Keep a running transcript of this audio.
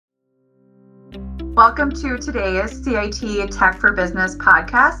Welcome to today's CIT Tech for Business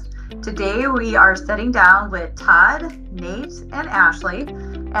podcast. Today we are sitting down with Todd, Nate, and Ashley,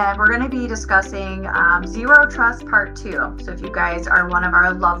 and we're going to be discussing Zero Trust Part 2. So if you guys are one of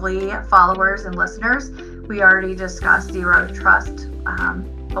our lovely followers and listeners, we already discussed Zero Trust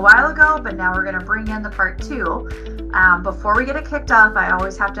a while ago, but now we're going to bring in the Part 2. Before we get it kicked off, I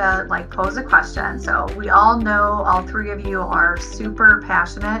always have to pose a question. So we all know, all three of you are super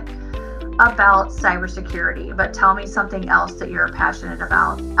passionate about cybersecurity, but tell me something else that you're passionate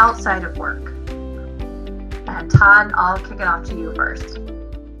about outside of work. And Todd, I'll kick it off to you first.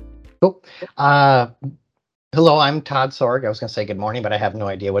 Cool. Hello, I'm Todd Sorg. I was going to say good morning, but I have no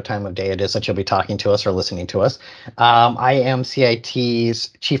idea what time of day it is that you'll be talking to us or listening to us. I am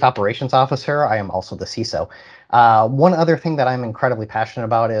CIT's Chief Operations Officer. I am also the CISO. One other thing that I'm incredibly passionate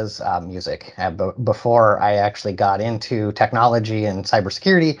about is music. Before I actually got into technology and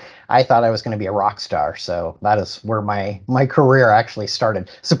cybersecurity, I thought I was going to be a rock star. So that is where my career actually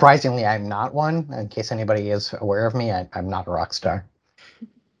started. Surprisingly, I'm not one. In case anybody is aware of me, I'm not a rock star.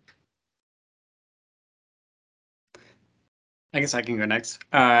 I guess I can go next.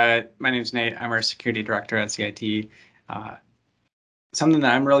 My name's Nate. I'm our security director at CIT. Something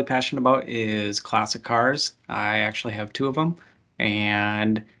that I'm really passionate about is classic cars. I actually have two of them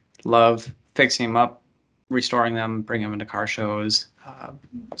and love fixing them up, restoring them, bringing them into car shows.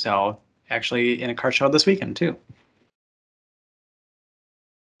 So actually in a car show this weekend too.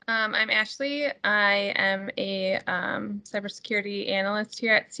 I'm Ashley. I am a cybersecurity analyst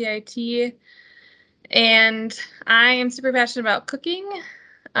here at CIT. And I am super passionate about cooking.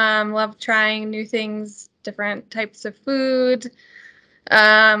 Love trying new things, different types of food.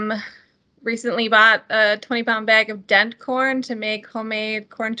 Recently bought a 20-pound bag of dent corn to make homemade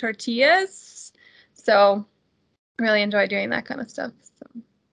corn tortillas. So really enjoy doing that kind of stuff. So.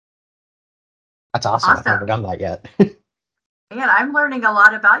 That's awesome. I've never done that yet. Man, I'm learning a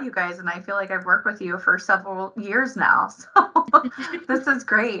lot about you guys, and I feel like I've worked with you for several years now. So this is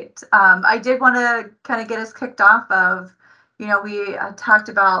great. I did want to kind of get us kicked off of, we talked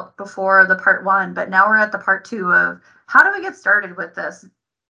about before the part 1, but now we're at the part 2 of how do we get started with this?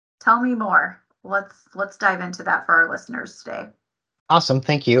 Tell me more. Let's dive into that for our listeners today. Awesome.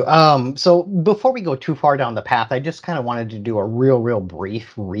 Thank you. So before we go too far down the path, I just kind of wanted to do a real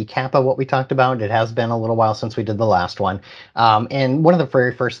brief recap of what we talked about. It has been a little while since we did the last one. And one of the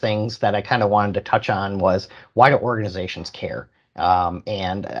very first things that I kind of wanted to touch on was, why do organizations care?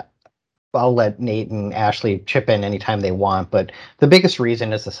 And I'll let Nate and Ashley chip in anytime they want, but the biggest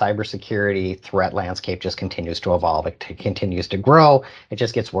reason is the cybersecurity threat landscape just continues to evolve. It continues to grow. It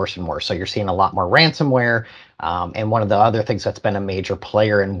just gets worse and worse. So you're seeing a lot more ransomware. And one of the other things that's been a major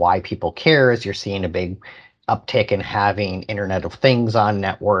player in why people care is you're seeing a big uptick in having Internet of Things on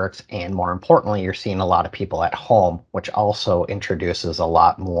networks. And more importantly, you're seeing a lot of people at home, which also introduces a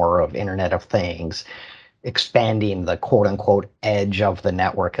lot more of Internet of Things. Expanding the quote unquote edge of the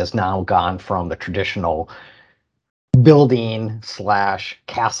network has now gone from the traditional building /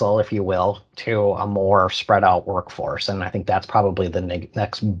 castle, if you will, to a more spread out workforce. And I think that's probably the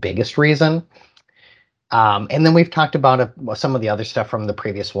next biggest reason. And then we've talked about some of the other stuff from the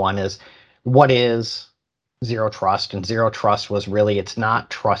previous one is, what is Zero Trust? And Zero Trust was really, it's not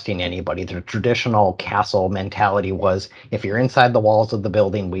trusting anybody. The traditional castle mentality was, if you're inside the walls of the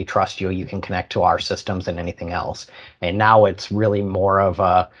building, we trust you. You can connect to our systems and anything else. And now it's really more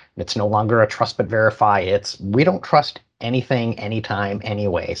of it's no longer a trust but verify. It's, we don't trust anything, anytime,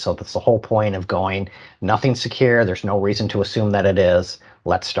 anyway. So that's the whole point of going, nothing's secure. There's no reason to assume that it is.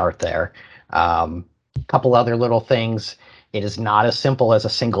 Let's start there. Couple other little things. It is not as simple as a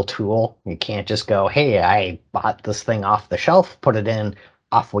single tool. You can't just go, hey, I bought this thing off the shelf, put it in,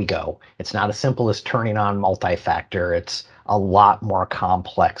 off we go. It's not as simple as turning on multi-factor. It's a lot more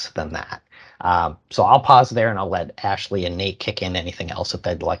complex than that. So I'll pause there and I'll let Ashley and Nate kick in anything else if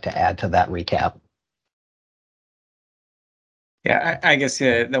they'd like to add to that recap. Yeah, I guess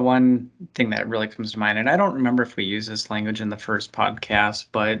the one thing that really comes to mind, and I don't remember if we used this language in the first podcast,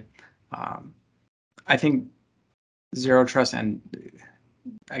 but I think Zero Trust, and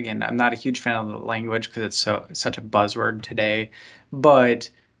again, I'm not a huge fan of the language because it's such a buzzword today, but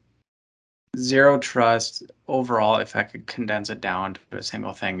Zero Trust overall, if I could condense it down to a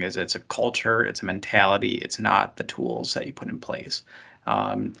single thing, is it's a culture, it's a mentality, it's not the tools that you put in place.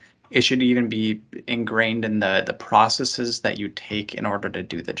 It should even be ingrained in the processes that you take in order to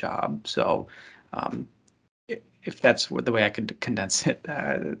do the job. So if that's the way I could condense it,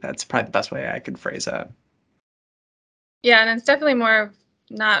 that's probably the best way I could phrase that. Yeah, and it's definitely more of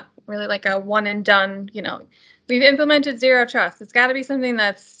not really like a one and done, we've implemented Zero Trust. It's got to be something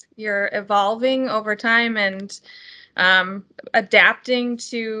that's you're evolving over time and adapting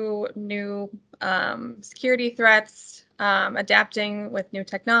to new security threats, adapting with new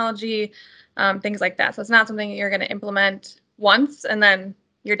technology, things like that. So it's not something you're going to implement once and then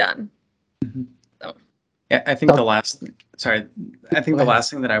you're done. Mm-hmm. So. Yeah, I think the last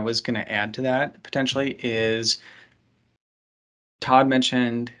thing that I was going to add to that potentially is Todd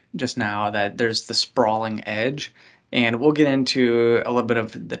mentioned just now that there's the sprawling edge, and we'll get into a little bit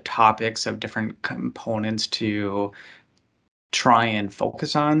of the topics of different components to try and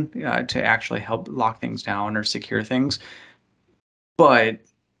focus on to actually help lock things down or secure things. But,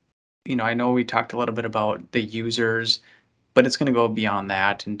 I know we talked a little bit about the users, but it's going to go beyond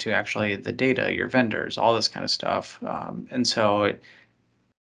that into actually the data, your vendors, all this kind of stuff. And so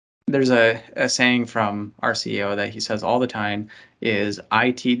there's a saying from our CEO that he says all the time is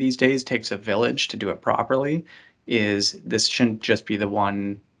IT these days takes a village to do it properly. This shouldn't just be the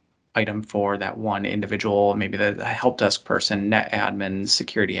one item for that one individual, maybe the help desk person, net admin,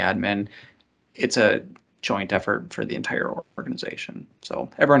 security admin. It's a joint effort for the entire organization. So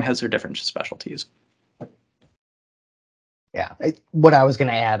everyone has their different specialties. Yeah, what I was going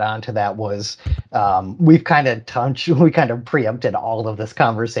to add on to that was we kind of preempted all of this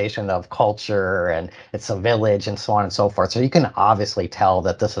conversation of culture and it's a village and so on and so forth. So you can obviously tell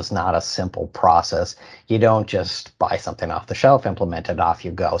that this is not a simple process. You don't just buy something off the shelf, implement it, off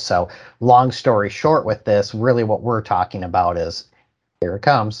you go. So long story short with this, really what we're talking about is here it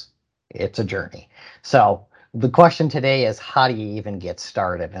comes. It's a journey. So the question today is, how do you even get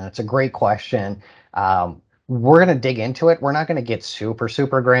started? And it's a great question. We're going to dig into it. We're not going to get super,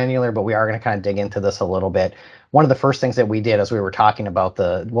 super granular, but we are going to kind of dig into this a little bit. One of the first things that we did as we were talking about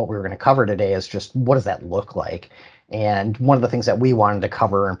what we were going to cover today is just what does that look like? And one of the things that we wanted to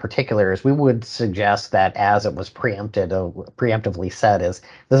cover in particular is we would suggest that, as it was preemptively said, is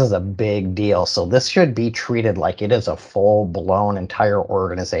this is a big deal. So this should be treated like it is a full-blown entire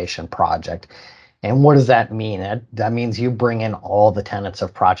organization project. And what does that mean? That means you bring in all the tenets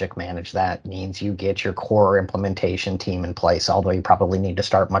of project manage. That means you get your core implementation team in place, although you probably need to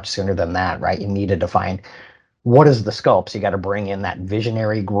start much sooner than that, right? You need to define what is the scope. So you got to bring in that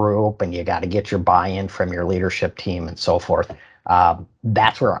visionary group and you got to get your buy-in from your leadership team and so forth.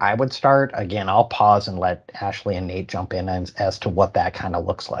 That's where I would start. Again, I'll pause and let Ashley and Nate jump in as to what that kind of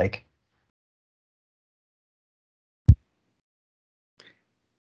looks like.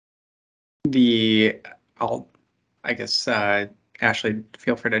 Ashley,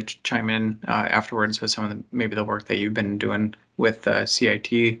 feel free to chime in afterwards with some of maybe the work that you've been doing with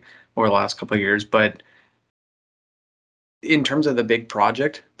CIT over the last couple of years. But in terms of the big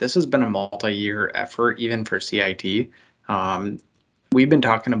project, this has been a multi-year effort, even for CIT. We've been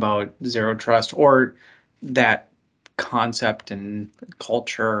talking about Zero Trust, or that concept and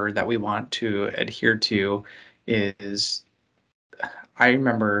culture that we want to adhere to. I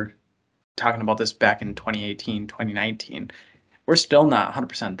remember talking about this back in 2018, 2019. We're still not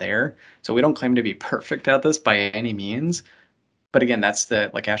 100% there. So we don't claim to be perfect at this by any means. But again, that's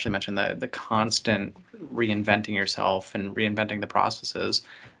like Ashley mentioned, the constant reinventing yourself and reinventing the processes.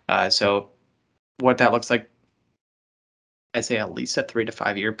 So what that looks like, I'd say at least a 3 to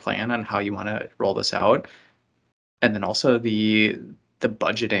 5 year plan on how you want to roll this out. And then also the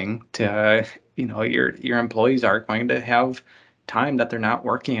budgeting to, your employees are going to have time that they're not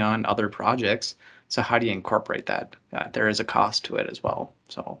working on other projects. So how do you incorporate that? There is a cost to it as well.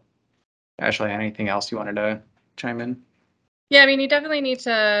 So Ashley, anything else you wanted to chime in? Yeah, you definitely need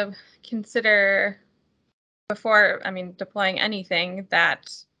to consider before, deploying anything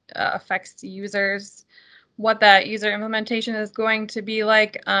that affects users, what that user implementation is going to be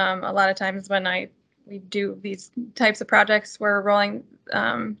like. A lot of times when we do these types of projects, we're rolling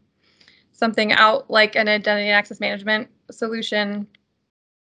something out like an identity and access management solution.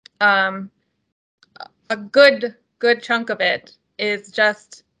 A good chunk of it is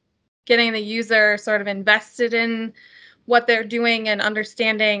just getting the user sort of invested in what they're doing and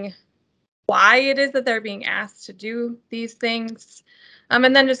understanding why it is that they're being asked to do these things.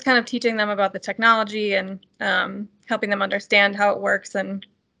 And then just kind of teaching them about the technology and helping them understand how it works and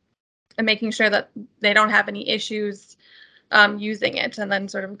making sure that they don't have any issues using it, and then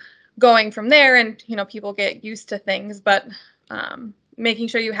sort of going from there. And, people get used to things, but making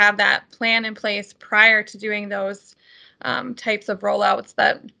sure you have that plan in place prior to doing those types of rollouts,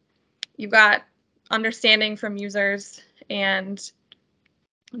 that you've got understanding from users and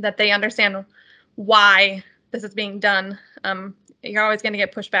that they understand why this is being done. You're always going to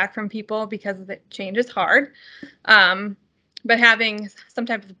get pushback from people because the change is hard. But having some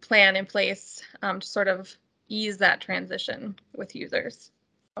type of plan in place to sort of ease that transition with users.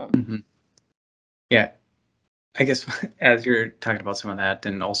 So. Mm-hmm. Yeah, I guess as you're talking about some of that,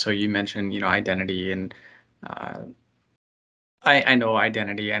 and also you mentioned, identity, and I know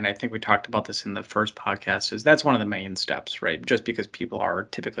identity, and I think we talked about this in the first podcast, is that's one of the main steps, right? Just because people are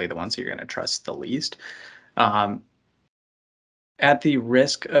typically the ones that you're going to trust the least. At the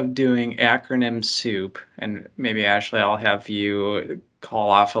risk of doing acronym soup, and maybe Ashley, I'll have you call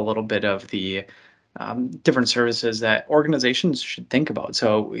off a little bit of the different services that organizations should think about.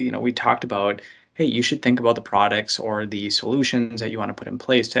 So, we talked about, hey, you should think about the products or the solutions that you want to put in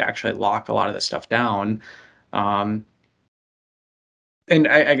place to actually lock a lot of this stuff down. And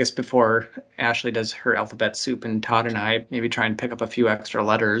I guess before Ashley does her alphabet soup and Todd and I maybe try and pick up a few extra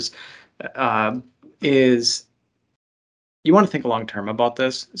letters, is you want to think long term about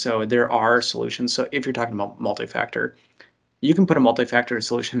this. So there are solutions. So if you're talking about multi-factor, you can put a multi-factor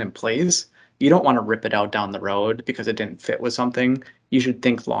solution in place. You don't want to rip it out down the road because it didn't fit with something. You should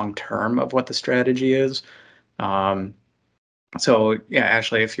think long term of what the strategy is. So yeah,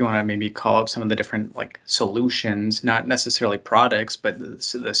 Ashley, if you want to maybe call out some of the different solutions, not necessarily products, but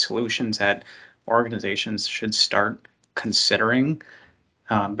the solutions that organizations should start considering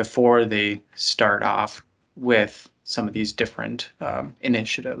before they start off with some of these different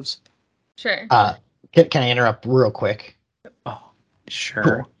initiatives. Sure. Can I interrupt real quick? Oh,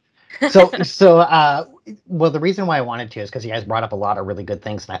 sure. Well, the reason why I wanted to is because you guys brought up a lot of really good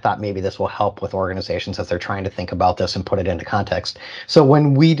things, and I thought maybe this will help with organizations as they're trying to think about this and put it into context. So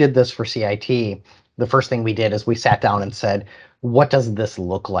when we did this for CIT, the first thing we did is we sat down and said, what does this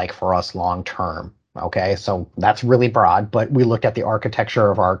look like for us long term? Okay, so that's really broad, but we looked at the architecture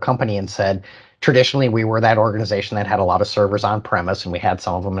of our company and said, traditionally, we were that organization that had a lot of servers on premise, and we had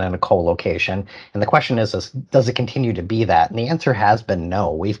some of them in a co-location. And the question is, does it continue to be that? And the answer has been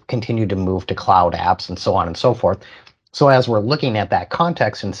no. We've continued to move to cloud apps and so on and so forth. So as we're looking at that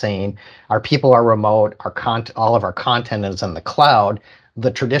context and saying our people are remote, all of our content is in the cloud, the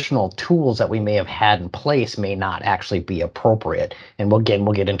traditional tools that we may have had in place may not actually be appropriate. And we'll get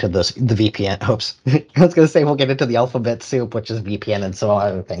into the VPN. Oops, I was going to say we'll get into the alphabet soup, which is VPN and so on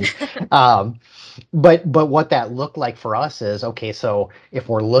other things. But what that looked like for us is, okay, so if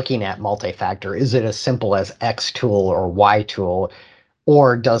we're looking at multi-factor, is it as simple as X tool or Y tool?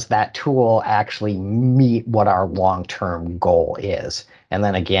 Or does that tool actually meet what our long-term goal is? And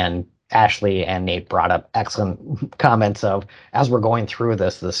then again, Ashley and Nate brought up excellent comments of, as we're going through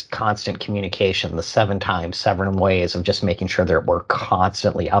this constant communication, the 7 times, 7 ways of just making sure that we're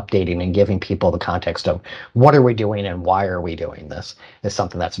constantly updating and giving people the context of what are we doing and why are we doing this is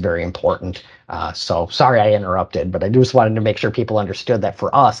something that's very important. So sorry I interrupted, but I just wanted to make sure people understood that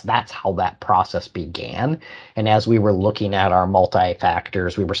for us, that's how that process began. And as we were looking at our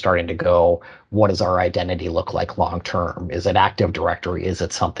multi-factors, we were starting to go, what does our identity look like long term? Is it Active Directory? Is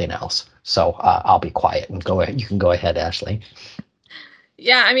it something else? So I'll be quiet and go ahead. You can go ahead, Ashley.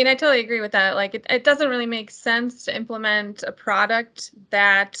 Yeah, I mean, I totally agree with that. Like, it doesn't really make sense to implement a product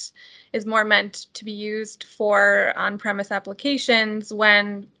that is more meant to be used for on-premise applications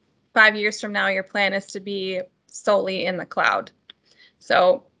when 5 years from now your plan is to be solely in the cloud.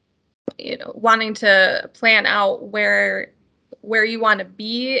 So, wanting to plan out where you want to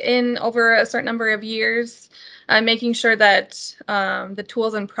be in over a certain number of years, making sure that the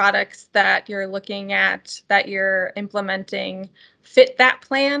tools and products that you're looking at, that you're implementing, fit that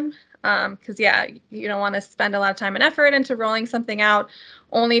plan. Because you don't want to spend a lot of time and effort into rolling something out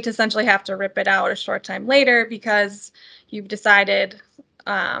only to essentially have to rip it out a short time later because you've decided,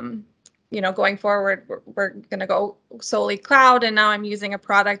 going forward, we're going to go solely cloud, and now I'm using a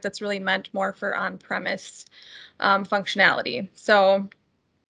product that's really meant more for on-premise functionality. So,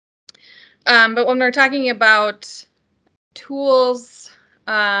 but when we're talking about tools,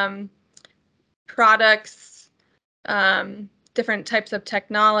 products, different types of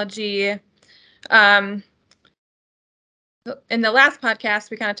technology, in the last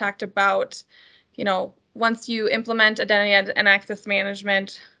podcast, we kind of talked about, once you implement identity and access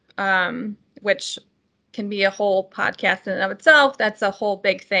management, which can be a whole podcast in and of itself, that's a whole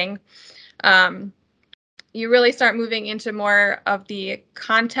big thing. You really start moving into more of the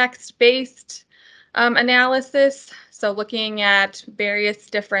context-based analysis. So looking at various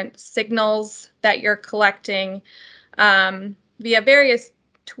different signals that you're collecting via various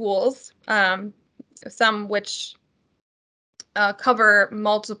tools, some which cover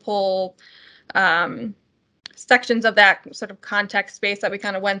multiple sections of that sort of context space that we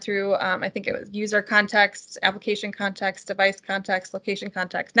kind of went through. I think it was user context, application context, device context, location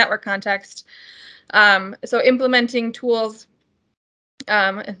context, network context. So implementing tools,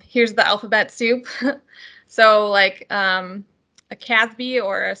 here's the alphabet soup. So like a CASB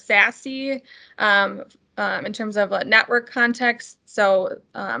or a SASE in terms of a network context. So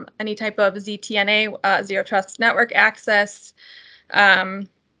any type of ZTNA, Zero Trust Network Access, an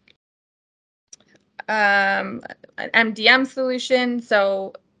MDM solution.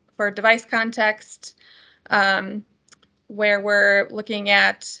 So for device context, where we're looking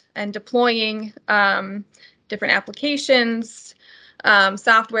at and deploying different applications,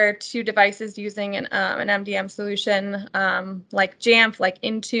 software to devices using an MDM solution like Jamf, like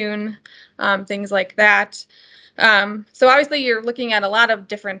Intune, things like that. So obviously you're looking at a lot of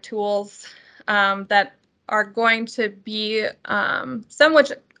different tools that are going to be some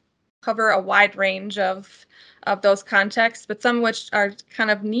which cover a wide range of those contexts, but some which are kind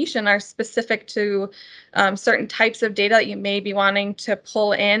of niche and are specific to certain types of data that you may be wanting to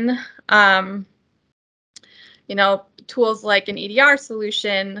pull in. You know, tools like an EDR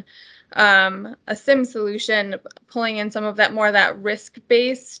solution, a SIM solution, pulling in some of that more that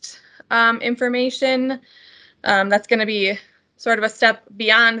risk-based information. That's going to be sort of a step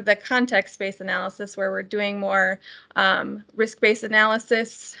beyond the context-based analysis, where we're doing more risk-based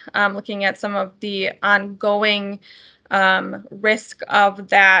analysis, looking at some of the ongoing risk of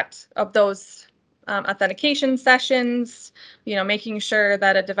those authentication sessions, you know, making sure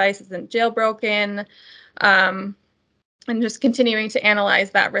that a device isn't jailbroken, and just continuing to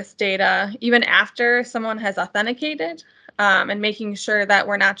analyze that risk data even after someone has authenticated, and making sure that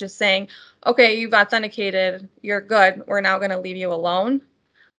we're not just saying, okay, you've authenticated, you're good, we're now going to leave you alone.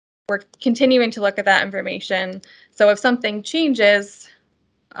 We're continuing to look at that information. So if something changes,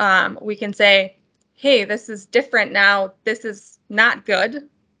 we can say, hey, this is different now. This is not good.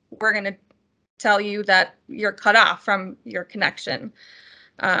 We're going to tell you that you're cut off from your connection.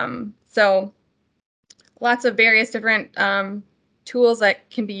 So lots of various different tools that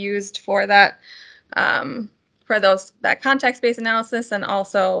can be used for that, for that context-based analysis, and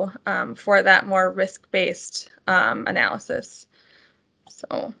also for that more risk-based analysis.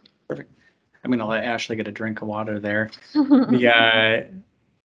 So Perfect. I'm going to let Ashley get a drink of water there.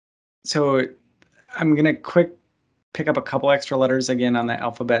 So I'm going to pick up a couple extra letters again on the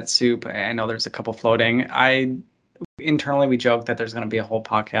alphabet soup. I know there's a couple floating. Internally, we joke that there's going to be a whole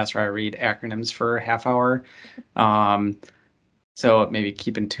podcast where I read acronyms for a half hour. So maybe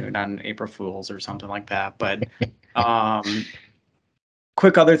keep in tune on April Fools or something like that. But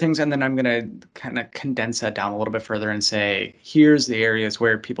quick other things, and then I'm going to kind of condense that down a little bit further and say, here's the areas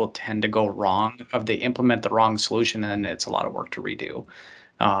where people tend to go wrong, they implement the wrong solution, and it's a lot of work to redo.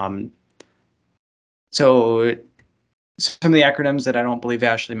 So some of the acronyms that I don't believe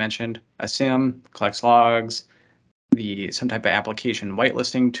Ashley mentioned: a SIM collects logs, some type of application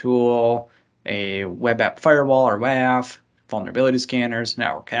whitelisting tool, a web app firewall or WAF, vulnerability scanners,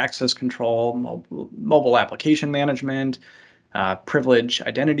 network access control, mobile application management, privilege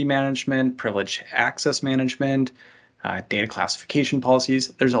identity management, privilege access management, data classification policies.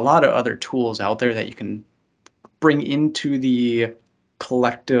 There's a lot of other tools out there that you can bring into the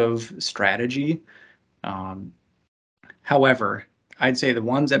collective strategy. However, I'd say the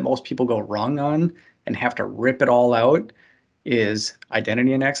ones that most people go wrong on and have to rip it all out is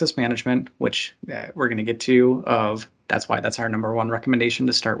identity and access management, which we're going to get to. That's why that's our number one recommendation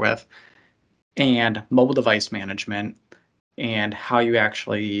to start with, and mobile device management, and how you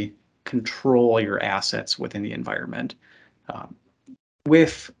actually control your assets within the environment.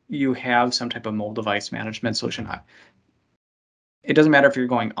 If you have some type of mobile device management solution, it doesn't matter if you're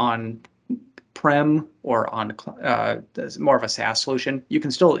going on-prem or on more of a SaaS solution, you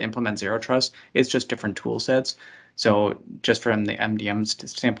can still implement Zero Trust. It's just different tool sets. So just from the MDM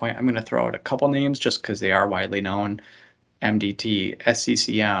standpoint, I'm going to throw out a couple names just because they are widely known: MDT,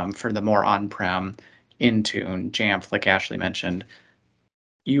 SCCM for the more on-prem, Intune, Jamf, like Ashley mentioned.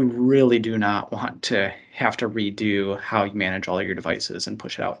 You really do not want to have to redo how you manage all of your devices and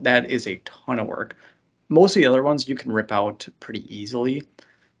push it out. That is a ton of work. Most of the other ones you can rip out pretty easily,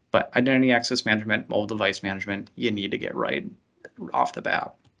 but identity access management, mobile device management, you need to get right off the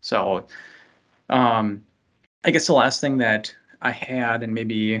bat. So I guess the last thing that I had, and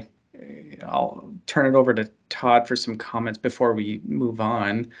maybe I'll turn it over to Todd for some comments before we move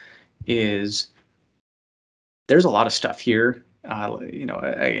on, is there's a lot of stuff here,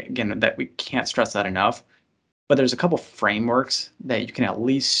 again, that we can't stress that enough, but there's a couple frameworks that you can at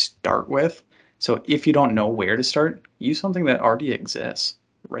least start with. So if you don't know where to start, use something that already exists,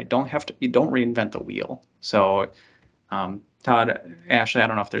 right? You don't reinvent the wheel. So Todd, Ashley, I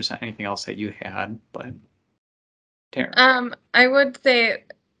don't know if there's anything else that you had, but Taryn. I would say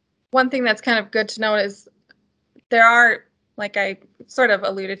one thing that's kind of good to note is there are, like I sort of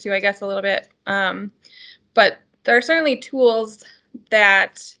alluded to, I guess, a little bit, But there are certainly tools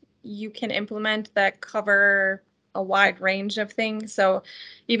that you can implement that cover a wide range of things. So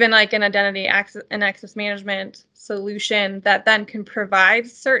even like an identity access and access management solution that then can provide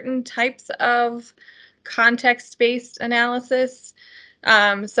certain types of context-based analysis.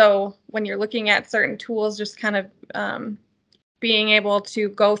 So when you're looking at certain tools, just kind of being able to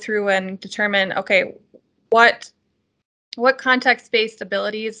go through and determine, okay, what context-based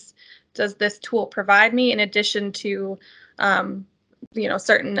abilities does this tool provide me in addition to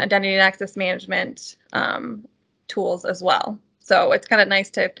certain identity and access management tools as well. So it's kind of nice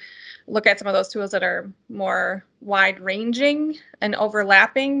to look at some of those tools that are more wide-ranging and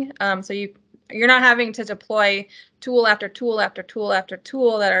overlapping. So you're not having to deploy tool after tool after tool after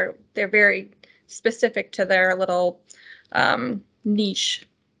tool they're very specific to their little niche.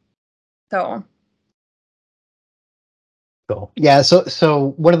 So. Cool. Yeah.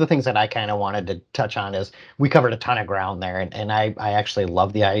 So one of the things that I kind of wanted to touch on is we covered a ton of ground there, and I actually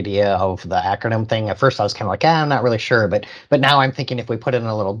love the idea of the acronym thing. At first, I was kind of like, I'm not really sure, but now I'm thinking if we put in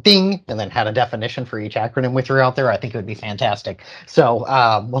a little ding and then had a definition for each acronym we threw out there, I think it would be fantastic. So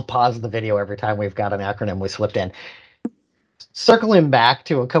we'll pause the video every time we've got an acronym we slipped in. Circling back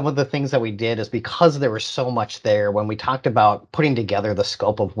to a couple of the things that we did is because there was so much there when we talked about putting together the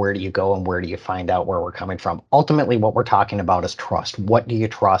scope of where do you go and where do you find out where we're coming from. Ultimately, what we're talking about is trust. What do you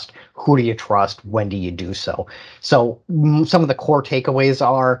trust? Who do you trust? When do you do so? So some of the core takeaways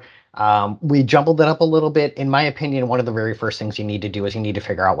are we jumbled it up a little bit. In my opinion, one of the very first things you need to do is you need to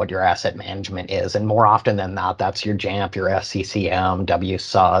figure out what your asset management is. And more often than not, that's your JAMP, your SCCM,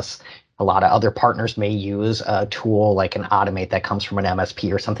 WSUS. A lot of other partners may use a tool like an Automate that comes from an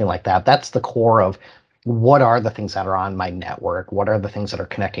MSP or something like that. That's the core of what are the things that are on my network? What are the things that are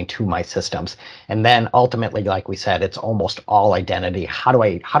connecting to my systems? And then ultimately, like we said, it's almost all identity. How do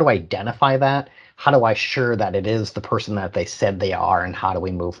I identify that? How do I assure that it is the person that they said they are? And how do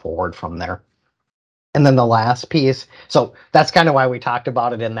we move forward from there? And then the last piece, so that's kind of why we talked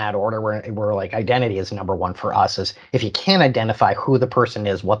about it in that order, where we're like identity is number one for us. Is if you can't identify who the person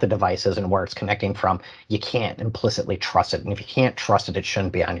is, what the device is, and where it's connecting from, you can't implicitly trust it. And if you can't trust it, it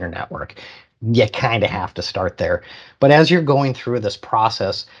shouldn't be on your network. You kind of have to start there. But as you're going through this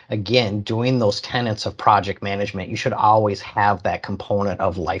process, again, doing those tenets of project management, you should always have that component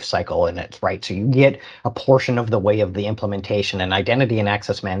of life cycle in it, right? So you get a portion of the way of the implementation, and identity and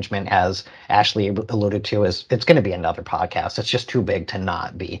access management, as Ashley alluded to, is it's going to be another podcast. It's just too big to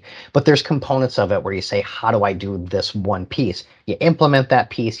not be. But there's components of it where you say, how do I do this one piece? You implement that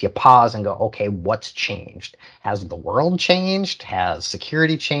piece, you pause and go, okay, what's changed? Has the world changed? Has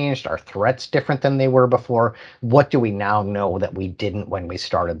security changed? Are threats different than they were before? What do we now know that we didn't when we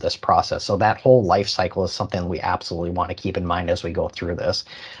started this process? So that whole life cycle is something we absolutely want to keep in mind as we go through this.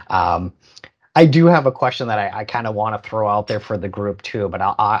 I do have a question that I kind of want to throw out there for the group too, but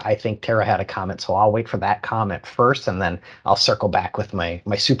I think Tara had a comment, so I'll wait for that comment first, and then I'll circle back with my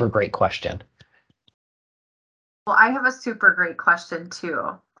super great question. Well, I have a super great question too,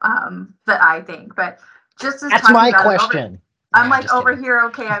 that I think, but just as that's talking my about question. I'm like over here,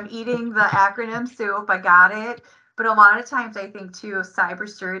 okay, I'm eating the acronym soup, I got it. But a lot of times I think too,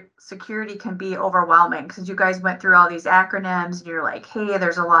 cybersecurity can be overwhelming because you guys went through all these acronyms and you're like, hey,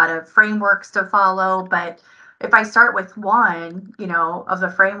 there's a lot of frameworks to follow. But if I start with one, of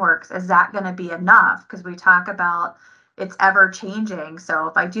the frameworks, is that going to be enough? Because we talk about it's ever changing. So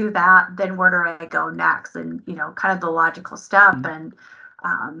if I do that, then where do I go next? And, kind of the logical step. And,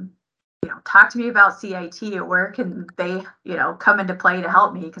 talk to me about CIT. Where can they, come into play to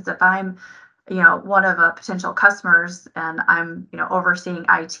help me? Because if I'm, one of a potential customers and I'm, overseeing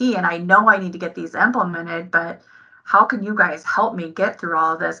IT and I know I need to get these implemented, but how can you guys help me get through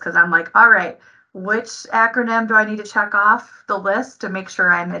all of this? Because I'm like, all right, which acronym do I need to check off the list to make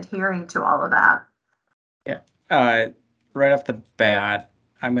sure I'm adhering to all of that? Yeah. Right off the bat,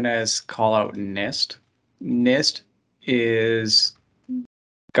 I'm going to call out NIST. NIST is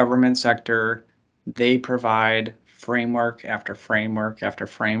government sector. They provide framework after framework after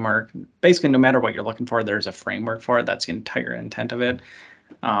framework. Basically, no matter what you're looking for, there's a framework for it. That's the entire intent of it.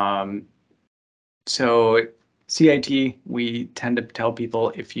 So CIT, we tend to tell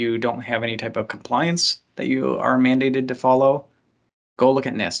people if you don't have any type of compliance that you are mandated to follow, go look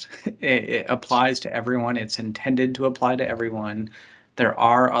at NIST. It applies to everyone. It's intended to apply to everyone. There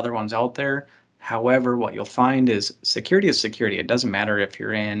are other ones out there. However, what you'll find is security is security. It doesn't matter if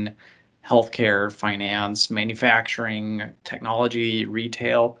you're in healthcare, finance, manufacturing, technology,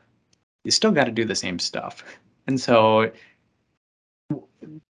 retail. You still got to do the same stuff. And so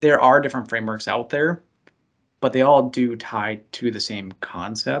there are different frameworks out there, but they all do tie to the same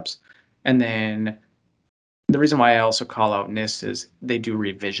concepts. And then the reason why I also call out NIST is they do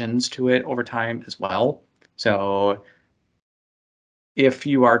revisions to it over time as well. So if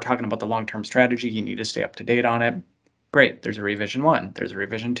you are talking about the long-term strategy, you need to stay up to date on it. Great, there's a revision 1, there's a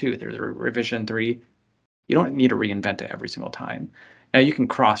revision 2, there's a revision 3. You don't need to reinvent it every single time. Now you can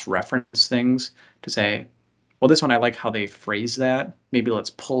cross-reference things to say, well, this one I like how they phrase that. Maybe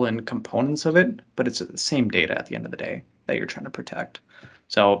let's pull in components of it, but it's the same data at the end of the day that you're trying to protect.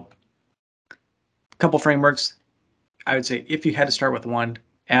 So a couple frameworks. I would say if you had to start with one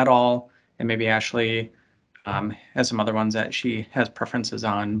at all, and maybe Ashley has some other ones that she has preferences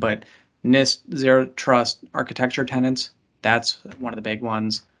on, but NIST Zero Trust architecture tenants, that's one of the big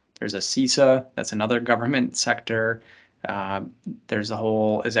ones. There's a CISA, that's another government sector. There's the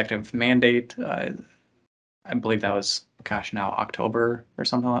whole executive mandate. I believe that was, gosh, now October or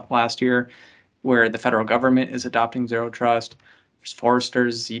something last year, where the federal government is adopting Zero Trust. There's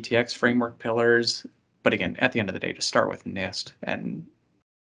Forrester's ZTX framework pillars. But again, at the end of the day, just start with NIST, and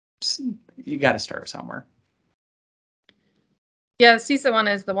you got to start somewhere. Yeah, the CISA one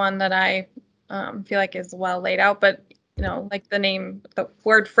is the one that I feel like is well laid out, but like the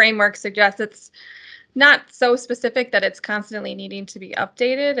word framework suggests, it's not so specific that it's constantly needing to be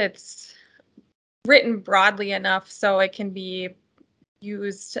updated. It's written broadly enough so it can be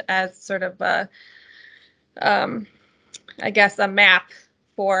used as sort of a, I guess, a map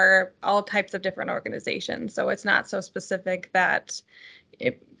for all types of different organizations. So it's not so specific that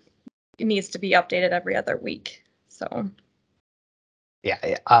it needs to be updated every other week. So.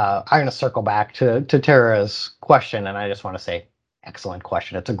 Yeah, I'm going to circle back to Tara's question, and I just want to say, excellent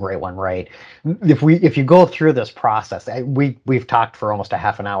question. It's a great one, right? If you go through this process, we've talked for almost a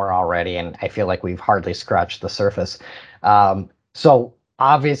half an hour already, and I feel like we've hardly scratched the surface. So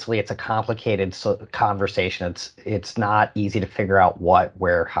obviously, it's a complicated conversation. It's not easy to figure out what,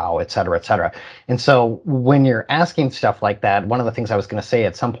 where, how, et cetera, et cetera. And so when you're asking stuff like that, one of the things I was going to say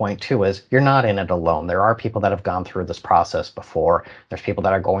at some point too is you're not in it alone. There are people that have gone through this process before. There's people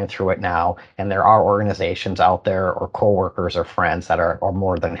that are going through it now, and there are organizations out there or coworkers or friends that are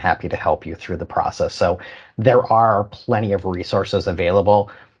more than happy to help you through the process. So there are plenty of resources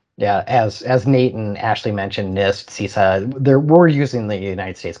available. Yeah, as Nate and Ashley mentioned, NIST, CISA, we're using the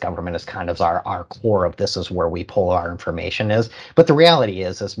United States government as kind of our core of this is where we pull our information is. But the reality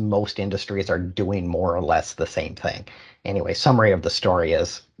is most industries are doing more or less the same thing. Anyway, summary of the story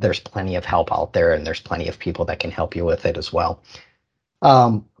is there's plenty of help out there, and there's plenty of people that can help you with it as well.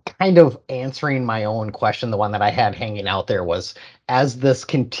 Kind of answering my own question, the one that I had hanging out there was, as this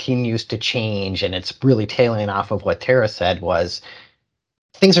continues to change, and it's really tailing off of what Tara said, was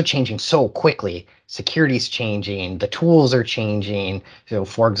things are changing so quickly. Security's changing, the tools are changing. So,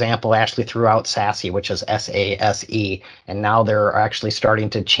 for example, Ashley threw out SASE, which is SASE, and now they're actually starting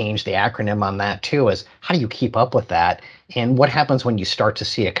to change the acronym on that too. Is how do you keep up with that? And what happens when you start to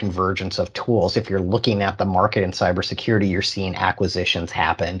see a convergence of tools? If you're looking at the market in cybersecurity, you're seeing acquisitions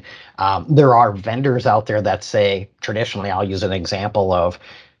happen. There are vendors out there that say, traditionally, I'll use an example of,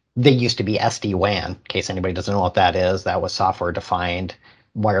 they used to be SD-WAN. In case anybody doesn't know what that is, that was software defined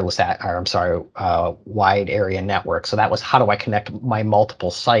wide area network. So that was, how do I connect my multiple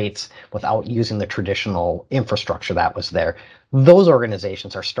sites without using the traditional infrastructure that was there? Those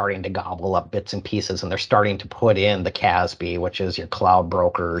organizations are starting to gobble up bits and pieces, and they're starting to put in the CASB, which is your cloud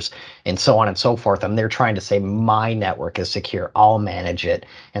brokers, and so on and so forth. And they're trying to say, my network is secure, I'll manage it.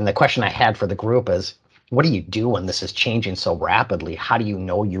 And the question I had for the group is, what do you do when this is changing so rapidly? How do you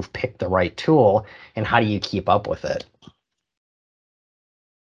know you've picked the right tool, and how do you keep up with it?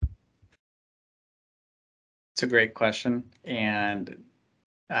 It's a great question, and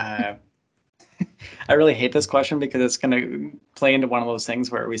I really hate this question because it's going to play into one of those things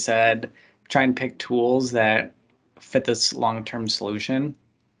where we said try and pick tools that fit this long-term solution.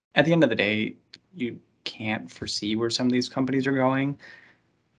 At the end of the day, you can't foresee where some of these companies are going,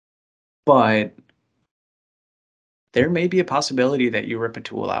 but there may be a possibility that you rip a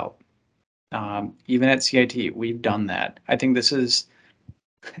tool out. Even at CIT, we've done that. I think this is,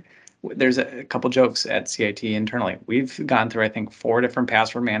 there's a couple jokes at CIT internally. We've gone through, I think, 4 different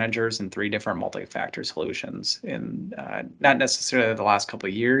password managers and 3 different multi-factor solutions in not necessarily the last couple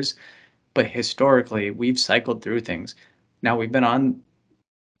of years, but historically, we've cycled through things. Now, we've been on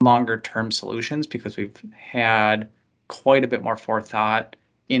longer term solutions because we've had quite a bit more forethought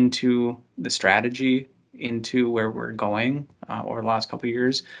into the strategy, into where we're going over the last couple of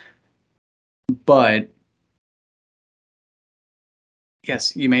years. But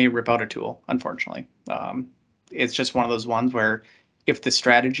yes, you may rip out a tool, unfortunately. It's just one of those ones where if the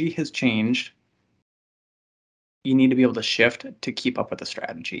strategy has changed, you need to be able to shift to keep up with the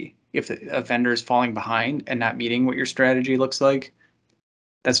strategy. If a vendor is falling behind and not meeting what your strategy looks like,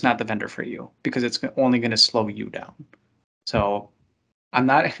 that's not the vendor for you, because it's only going to slow you down. So I'm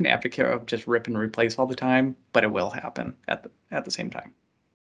not an advocate of just rip and replace all the time, but it will happen at the same time.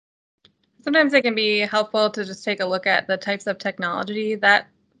 Sometimes it can be helpful to just take a look at the types of technology that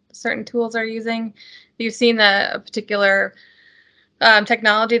certain tools are using. If you've seen that a particular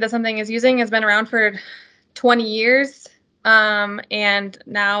technology that something is using has been around for 20 years, and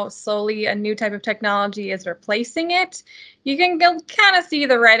now slowly a new type of technology is replacing it, you can kind of see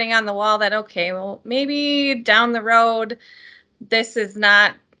the writing on the wall that, okay, well, maybe down the road, this is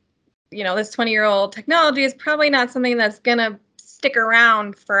not, this 20-year-old technology is probably not something that's going to stick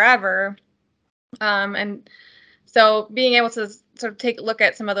around forever. And so being able to sort of take a look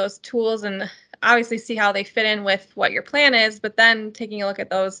at some of those tools and obviously see how they fit in with what your plan is, but then taking a look at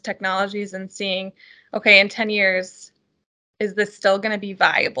those technologies and seeing, okay, in 10 years, is this still going to be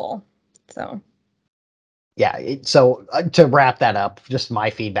viable? So. Yeah. So to wrap that up, just my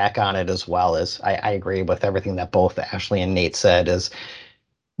feedback on it as well is I agree with everything that both Ashley and Nate said. Is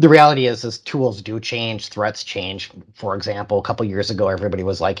the reality is tools do change, threats change. For example, a couple years ago, everybody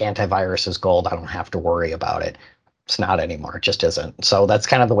was like, antivirus is gold. I don't have to worry about it. It's not anymore. It just isn't. So that's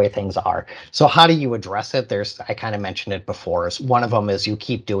kind of the way things are. So how do you address it? I kind of mentioned it before. One of them is you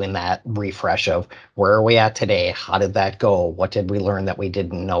keep doing that refresh of where are we at today? How did that go? What did we learn that we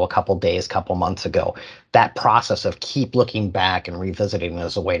didn't know a couple days, couple months ago? That process of keep looking back and revisiting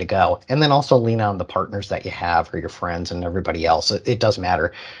is a way to go. And then also lean on the partners that you have or your friends and everybody else. It does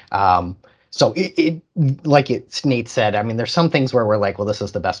matter. So it like Nate said, I mean, there's some things where we're like, well, this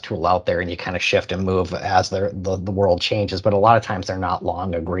is the best tool out there, and you kind of shift and move as the world changes. But a lot of times they're not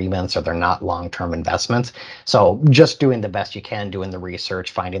long agreements or they're not long-term investments. So just doing the best you can, doing the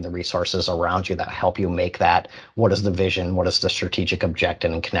research, finding the resources around you that help you make that. What is the vision? What is the strategic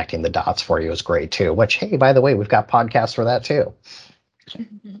objective? And connecting the dots for you is great too. Which, hey, by the way, we've got podcasts for that too.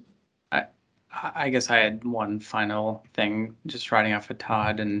 I guess I had one final thing, just riding off of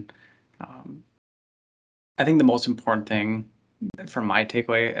Todd, and I think the most important thing from my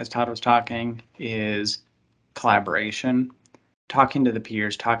takeaway as Todd was talking is collaboration, talking to the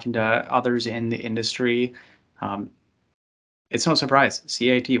peers, talking to others in the industry. It's no surprise,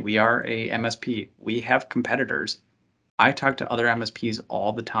 CIT, we are a MSP. We have competitors. I talk to other MSPs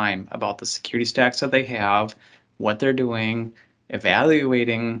all the time about the security stacks that they have, what they're doing,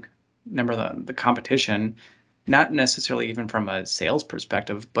 evaluating the competition, not necessarily even from a sales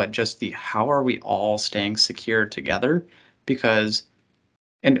perspective, but just how are we all staying secure together? Because,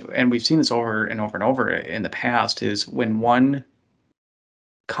 and we've seen this over and over and over in the past, is when one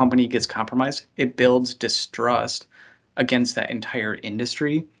company gets compromised, it builds distrust against that entire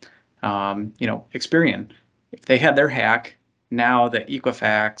industry. Experian, if they had their hack, now the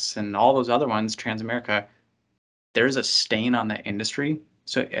Equifax and all those other ones, Transamerica, there's a stain on that industry.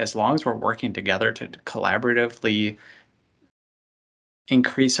 So as long as we're working together to collaboratively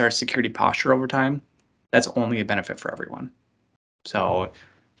increase our security posture over time, that's only a benefit for everyone. So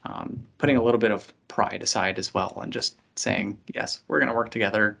putting a little bit of pride aside as well and just saying, yes, we're going to work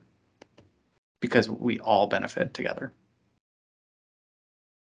together because we all benefit together.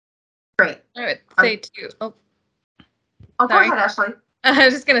 Great. I would say too. Go ahead, Ashley. I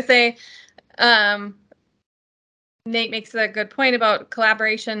was just going to say, Nate makes a good point about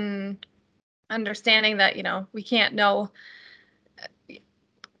collaboration, understanding that, we can't know.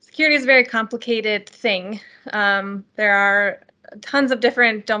 Security is a very complicated thing. There are tons of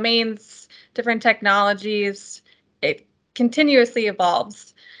different domains, different technologies. It continuously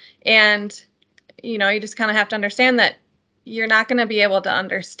evolves. And, you just kind of have to understand that you're not going to be able to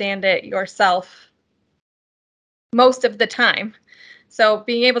understand it yourself most of the time. So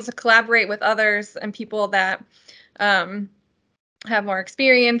being able to collaborate with others and people that have more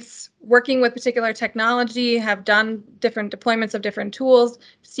experience working with particular technology, have done different deployments of different tools,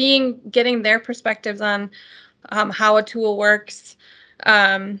 getting their perspectives on how a tool works,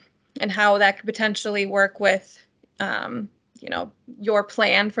 and how that could potentially work with, your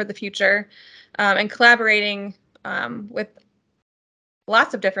plan for the future, and collaborating with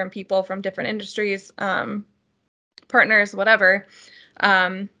lots of different people from different industries, partners, whatever,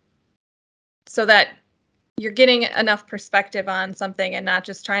 so that you're getting enough perspective on something and not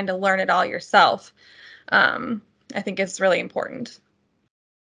just trying to learn it all yourself. I think is really important.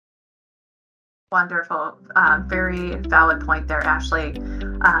 Wonderful. Very valid point there, Ashley.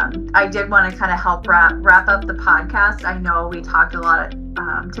 I did want to kind of help wrap up the podcast. I know we talked a lot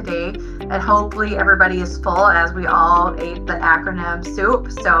today, and hopefully everybody is full as we all ate the acronym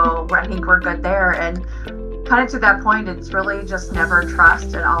soup. So I think we're good there. And kind of to that point, it's really just never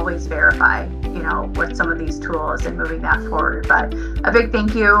trust and always verify, with some of these tools and moving that forward. But a big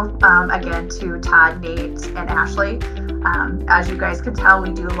thank you again to Todd, Nate, and Ashley. As you guys can tell,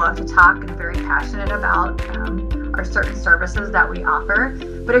 we do love to talk and very passionate about our certain services that we offer.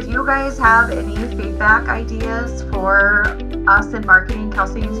 But if you guys have any feedback ideas for us in marketing,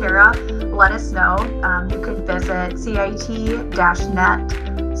 Kelsey and Tara, let us know. You can visit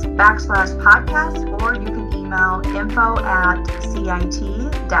CIT-net/podcast, or you can email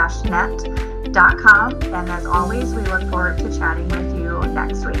info@cit-net.com. And as always, we look forward to chatting with you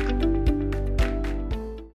next week.